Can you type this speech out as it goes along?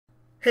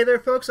Hey there,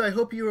 folks. I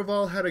hope you have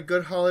all had a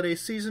good holiday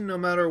season, no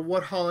matter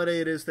what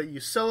holiday it is that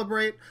you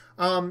celebrate.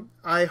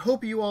 I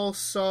hope you all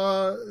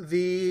saw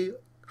the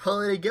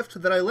holiday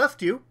gift that I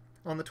left you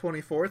on the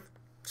 24th.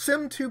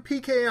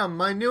 sim2pkm,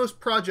 my newest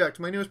project,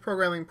 my newest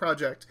programming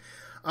project.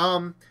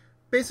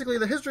 Basically,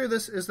 the history of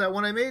this is that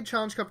when I made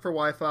Challenge Cup for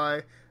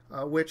Wi-Fi,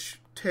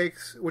 which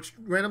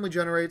randomly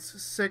generates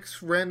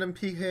 6 random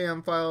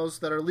PKM files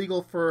that are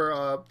legal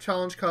for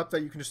Challenge Cup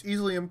that you can just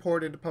easily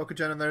import into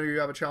Pokegen, and there you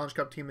have a Challenge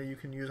Cup team that you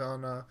can use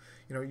on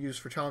use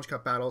for Challenge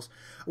Cup battles.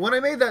 When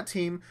I made that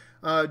team,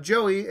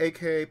 Joey,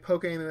 aka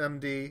Pokegen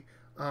MD,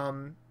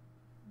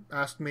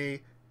 asked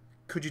me,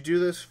 "Could you do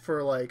this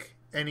for like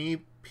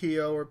any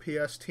PO or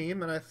PS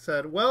team?" And I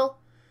said, "Well,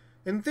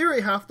 in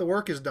theory, half the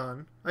work is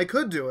done. I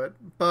could do it,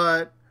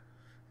 but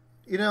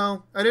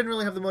I didn't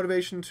really have the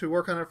motivation to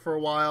work on it for a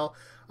while.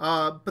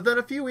 But then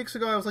a few weeks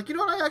ago, I was like, you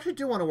know what, I actually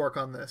do want to work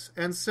on this.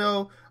 And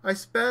so I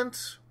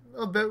spent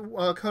a bit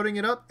coding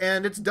it up,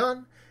 and it's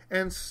done.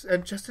 And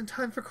just in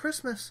time for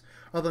Christmas.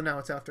 Although now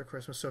it's after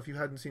Christmas, so if you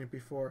hadn't seen it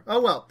before. Oh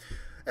well.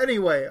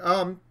 Anyway,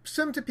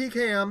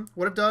 sim2pkm,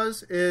 what it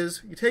does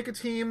is you take a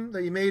team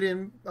that you made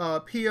in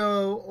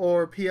PO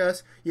or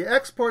PS, you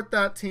export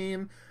that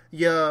team,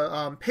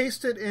 you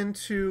paste it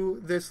into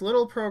this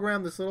little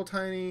program, this little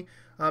tiny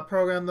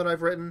program that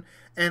I've written,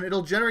 and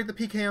it'll generate the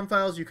PKM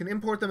files. You can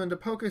import them into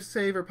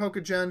Pokesav or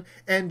Pokegen,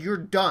 and you're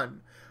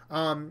done.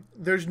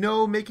 There's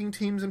no making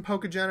teams in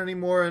Pokegen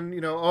anymore, and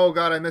oh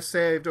god, I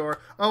missaved, or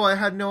oh, I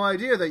had no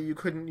idea that you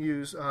couldn't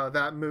use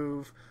that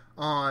move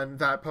on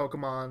that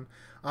Pokemon.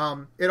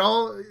 It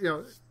all,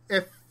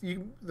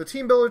 the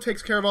team builder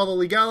takes care of all the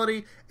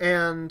legality,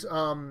 and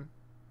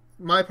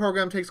my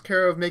program takes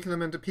care of making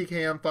them into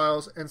PKM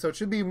files, and so it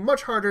should be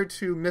much harder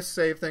to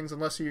missave things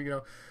unless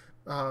you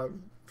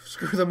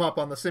screw them up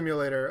on the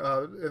simulator,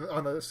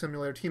 on the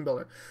simulator team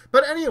builder.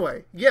 But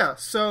anyway, yeah,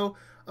 so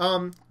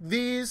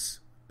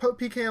these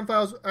PKM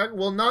files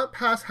will not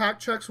pass hack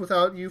checks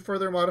without you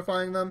further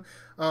modifying them.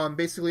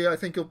 Basically, I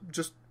think you'll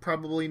just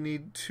probably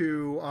need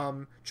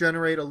to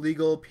generate a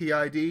legal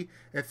PID.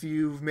 If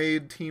you've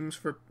made teams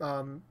for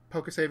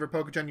Pokesav or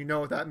Pokegen, you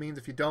know what that means.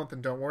 If you don't,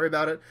 then don't worry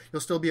about it.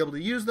 You'll still be able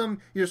to use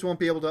them. You just won't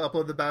be able to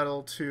upload the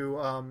battle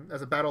to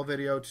as a battle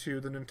video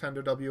to the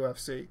Nintendo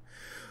WFC.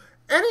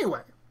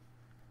 Anyway.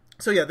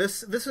 So yeah,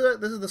 this is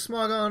the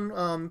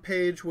Smogon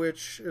page,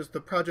 which is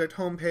the project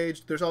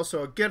homepage. There's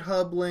also a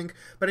GitHub link.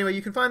 But anyway,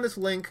 you can find this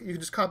link. You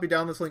can just copy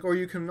down this link, or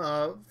you can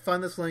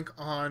find this link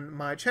on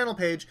my channel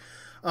page.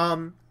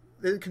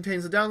 It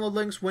contains the download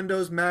links,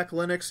 Windows, Mac,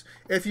 Linux.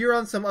 If you're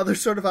on some other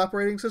sort of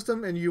operating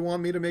system and you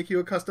want me to make you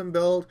a custom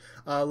build,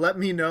 let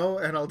me know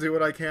and I'll do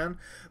what I can.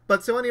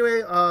 But so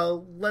anyway,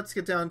 let's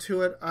get down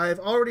to it. I've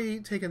already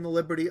taken the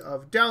liberty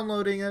of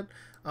downloading it.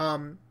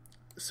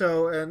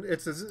 And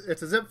it's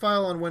a zip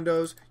file on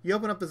Windows. You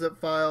open up the zip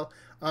file.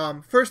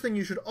 First thing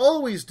you should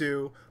always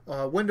do,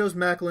 Windows,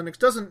 Mac, Linux,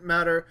 doesn't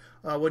matter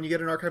when you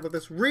get an archive like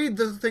this, read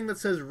the thing that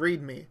says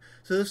README.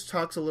 So this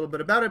talks a little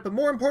bit about it, but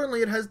more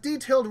importantly, it has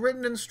detailed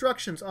written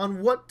instructions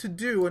on what to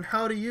do and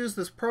how to use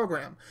this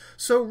program.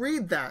 So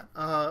read that,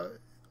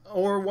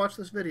 or watch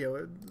this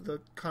video. The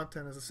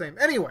content is the same.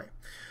 Anyway,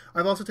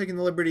 I've also taken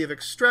the liberty of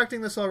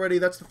extracting this already.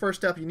 That's the first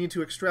step. You need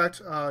to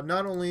extract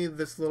not only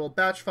this little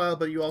batch file,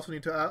 but you also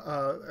need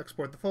to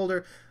export the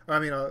folder.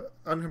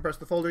 Uncompress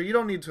the folder. You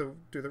don't need to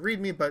do the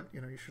README, but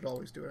you should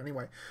always do it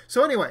anyway.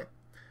 So anyway,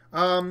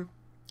 I'm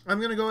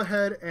going to go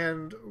ahead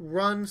and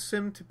run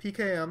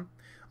sim2pkm.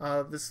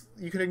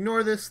 You can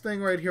ignore this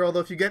thing right here, although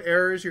if you get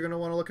errors, you're going to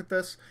want to look at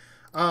this.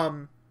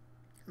 The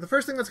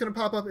first thing that's going to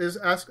pop up is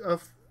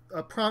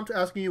a prompt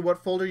asking you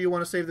what folder you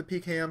want to save the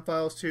PKM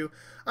files to.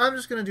 I'm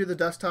just going to do the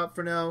desktop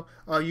for now.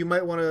 You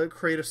might want to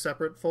create a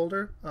separate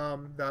folder.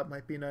 That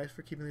might be nice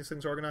for keeping these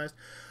things organized.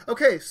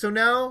 Okay, so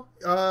now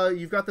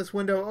you've got this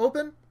window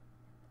open.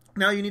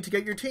 Now you need to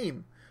get your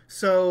team.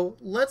 So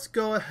let's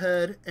go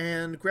ahead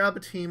and grab a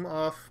team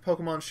off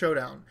Pokemon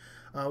Showdown.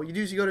 What you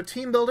do is you go to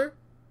Team Builder,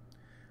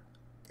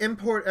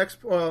 import,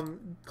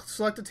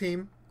 select a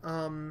team.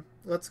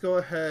 Let's go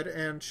ahead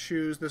and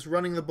choose this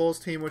Running the Bulls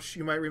team, which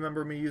you might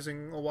remember me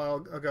using a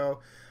while ago.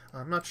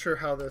 I'm not sure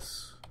how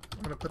this...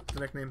 I'm going to put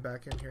the nickname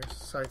back in here,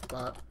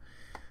 Scythebot,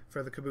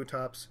 for the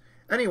Kabutops.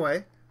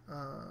 Anyway,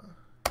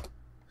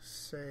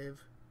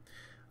 save.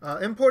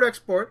 Import,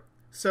 export.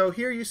 So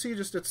here you see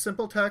just it's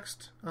simple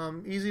text,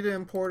 easy to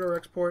import or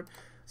export.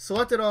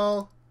 Select it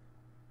all,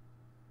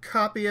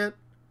 copy it,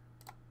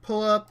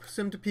 pull up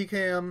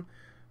sim2pkm,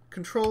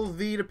 Control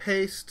V to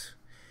paste,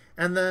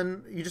 and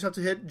then you just have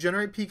to hit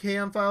generate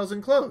PKM files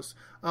and close.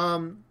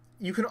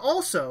 You can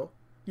also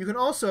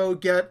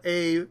get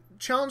a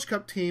Challenge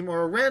Cup team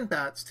or a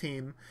Randbats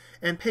team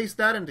and paste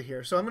that into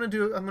here. So I'm going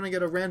to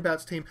get a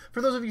Randbats team.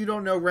 For those of you who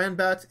don't know,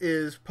 Randbats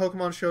is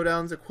Pokemon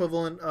Showdown's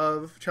equivalent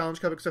of Challenge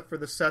Cup, except for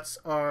the sets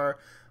are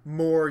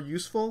more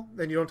useful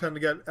and you don't tend to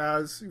get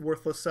as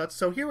worthless sets.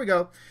 So here we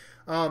go.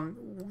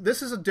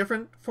 This is a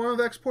different form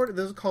of export.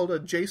 This is called a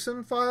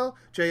JSON file,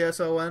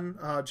 JSON,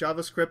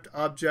 JavaScript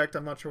object.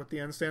 I'm not sure what the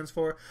N stands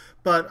for,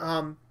 but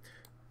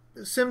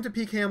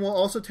sim2pkm will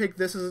also take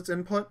this as its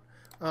input.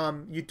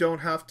 You don't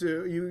have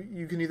to.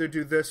 You can either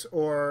do this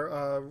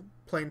or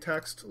plain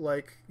text,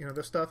 like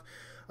this stuff.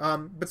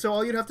 But so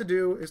all you'd have to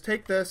do is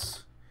take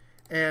this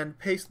and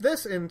paste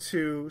this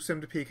into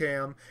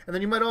sim2pkm, and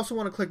then you might also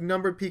want to click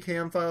numbered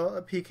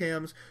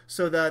pkms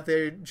so that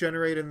they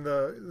generate in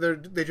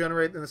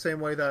the same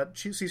way that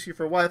CC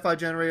for Wi-Fi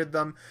generated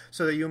them,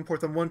 so that you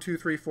import them 1, 2,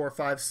 3, 4,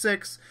 5,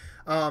 6,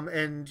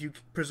 and you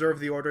preserve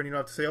the order, and you don't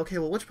have to say, okay,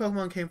 well, which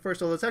Pokemon came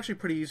first? Although it's actually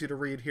pretty easy to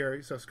read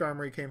here. So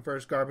Skarmory came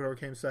first, Garbodor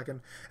came second,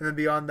 and then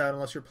beyond that,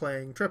 unless you're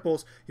playing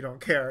triples, you don't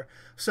care.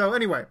 So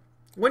anyway,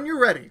 when you're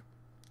ready,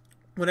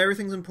 when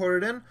everything's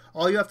imported in,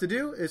 all you have to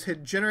do is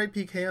hit Generate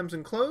PKMs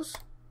and close.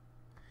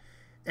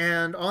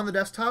 And on the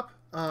desktop,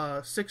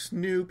 6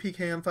 new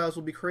PKM files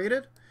will be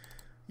created.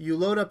 You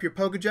load up your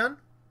Pokegen.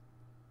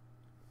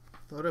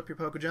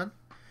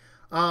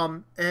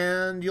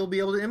 And you'll be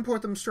able to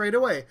import them straight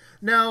away.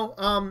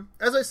 Now,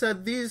 as I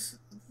said, these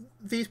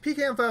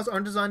PKM files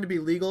aren't designed to be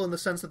legal in the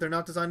sense that they're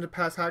not designed to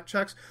pass hack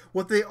checks.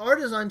 What they are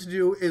designed to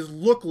do is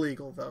look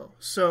legal, though.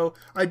 So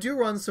I do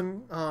run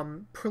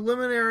some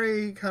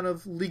preliminary kind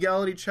of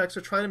legality checks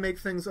to try to make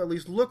things at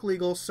least look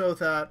legal, so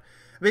that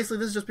basically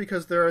this is just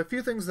because there are a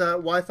few things that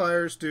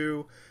Wi-Fiers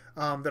do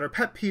that are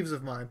pet peeves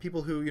of mine.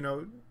 People who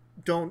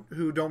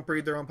don't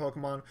breed their own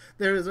Pokemon.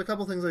 There's a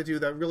couple things they do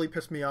that really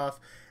piss me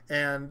off,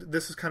 and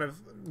this is kind of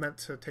meant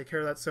to take care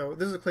of that. So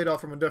this is a Claydol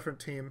from a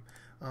different team.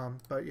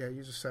 But yeah,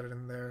 you just set it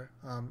in there.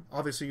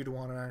 Obviously, you'd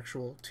want an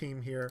actual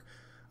team here.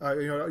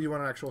 You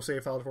want an actual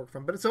save file to work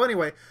from. But so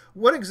anyway,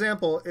 one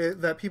example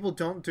that people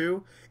don't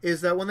do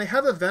is that when they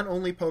have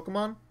event-only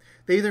Pokemon,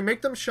 they either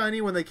make them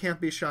shiny when they can't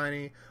be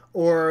shiny,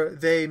 or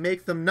they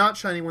make them not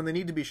shiny when they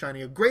need to be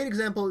shiny. A great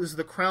example is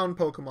the Crown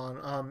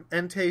Pokemon,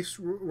 Entei,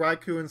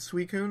 Raikou, and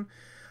Suicune.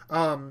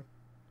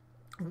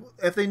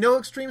 If they know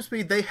Extreme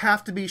Speed, they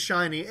have to be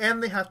shiny,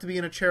 and they have to be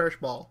in a Cherish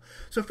Ball.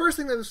 So first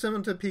thing that the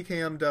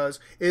sim2pkm does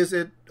is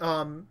it,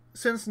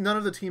 since none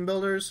of the team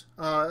builders,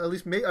 at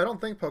least I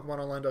don't think Pokemon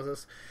Online does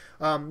this,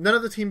 none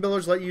of the team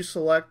builders let you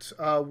select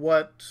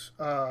what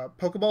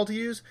Pokeball to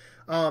use.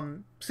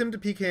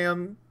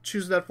 sim2pkm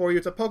chooses that for you.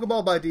 It's a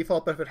Pokeball by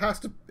default, but if it has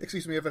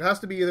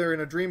to be either in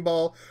a Dream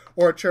Ball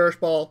or a Cherish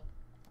Ball,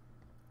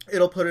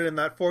 it'll put it in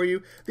that for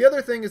you. The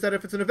other thing is that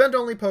if it's an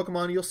event-only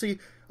Pokemon, you'll see,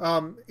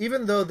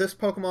 even though this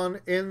Pokemon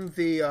in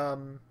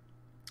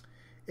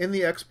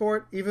the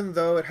export, even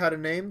though it had a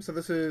name, so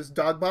this is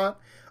Dogbot,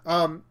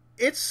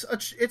 it's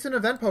an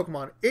event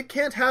Pokemon. It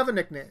can't have a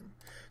nickname.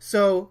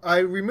 So I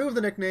remove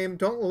the nickname,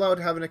 don't allow it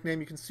to have a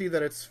nickname. You can see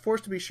that it's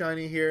forced to be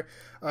shiny here.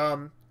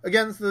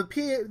 Again, the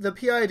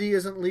PID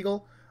isn't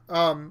legal,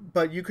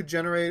 but you could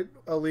generate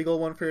a legal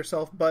one for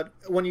yourself. But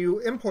when you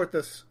import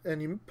this and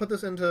you put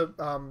this into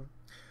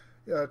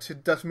to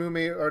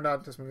Desmumi, or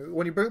not Desmumi,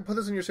 when you put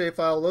this in your save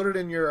file, load it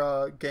in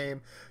your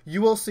game,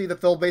 you will see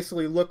that they'll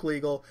basically look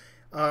legal,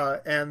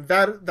 and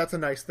that's a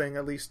nice thing,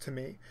 at least to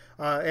me.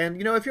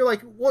 And if you're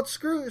like, what,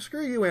 screw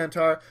you,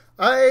 Antar,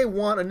 I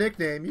want a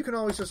nickname, you can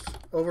always just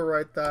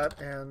overwrite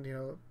that and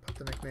put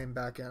the nickname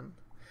back in.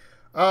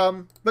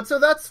 But so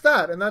that's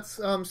that, and that's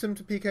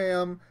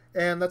sim2pkm,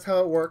 and that's how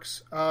it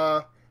works.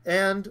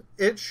 And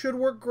it should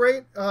work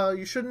great.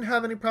 You shouldn't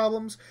have any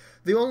problems.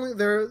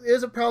 There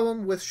is a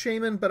problem with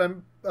Shaman, but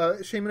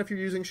Shaman, if you're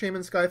using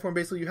Shaman Skyform,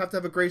 basically you have to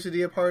have a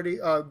Grace-to-Dia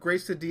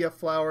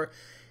flower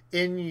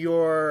in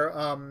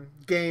your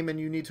game, and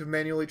you need to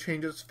manually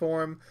change its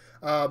form.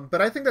 But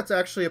I think that's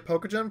actually a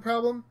Pokegen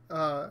problem.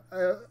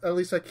 At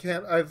least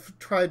I've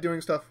tried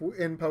doing stuff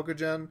in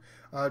Pokegen,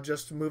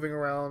 just moving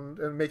around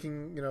and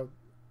making,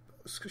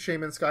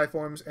 Shaman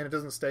Skyforms, and it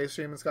doesn't stay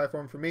Shaman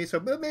Skyform for me,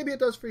 but maybe it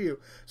does for you.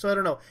 So I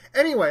don't know.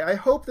 Anyway, I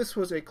hope this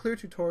was a clear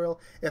tutorial.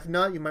 If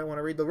not, you might want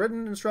to read the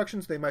written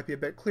instructions. They might be a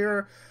bit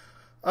clearer.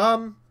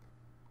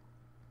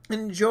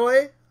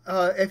 Enjoy.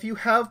 If you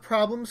have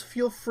problems,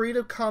 feel free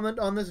to comment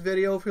on this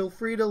video. Feel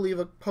free to leave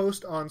a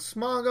post on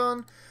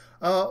Smogon,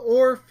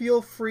 or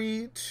feel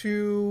free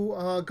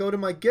to go to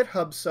my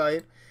GitHub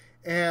site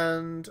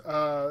and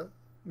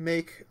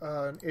make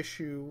an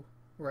issue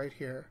right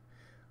here.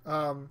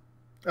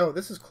 Oh,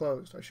 this is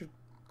closed. I should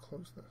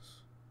close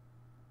this.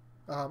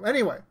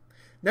 Anyway,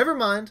 never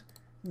mind.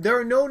 There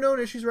are no known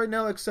issues right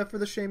now except for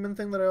the Shaman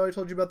thing that I already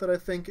told you about that I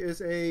think is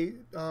a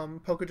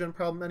Pokegen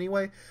problem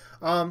anyway.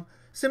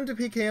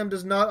 sim2pkm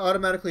does not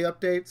automatically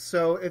update,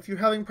 so if you're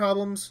having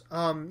problems,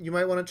 you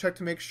might want to check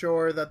to make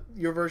sure that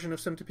your version of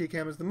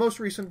sim2pkm is the most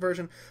recent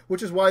version,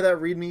 which is why that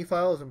README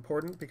file is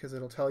important, because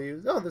it'll tell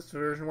you, oh, this is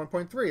version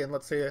 1.3, and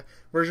let's say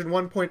version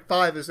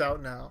 1.5 is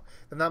out now.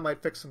 Then that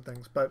might fix some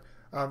things, but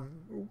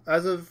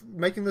as of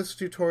making this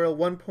tutorial,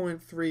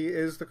 1.3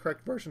 is the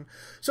correct version.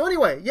 So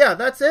anyway, yeah,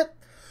 that's it.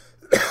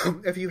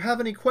 If you have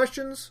any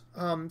questions,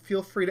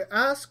 feel free to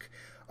ask.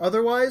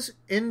 Otherwise,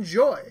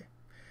 enjoy.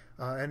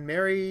 And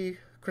Merry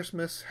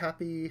Christmas,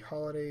 Happy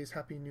Holidays,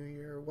 Happy New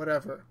Year,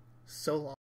 whatever. So long.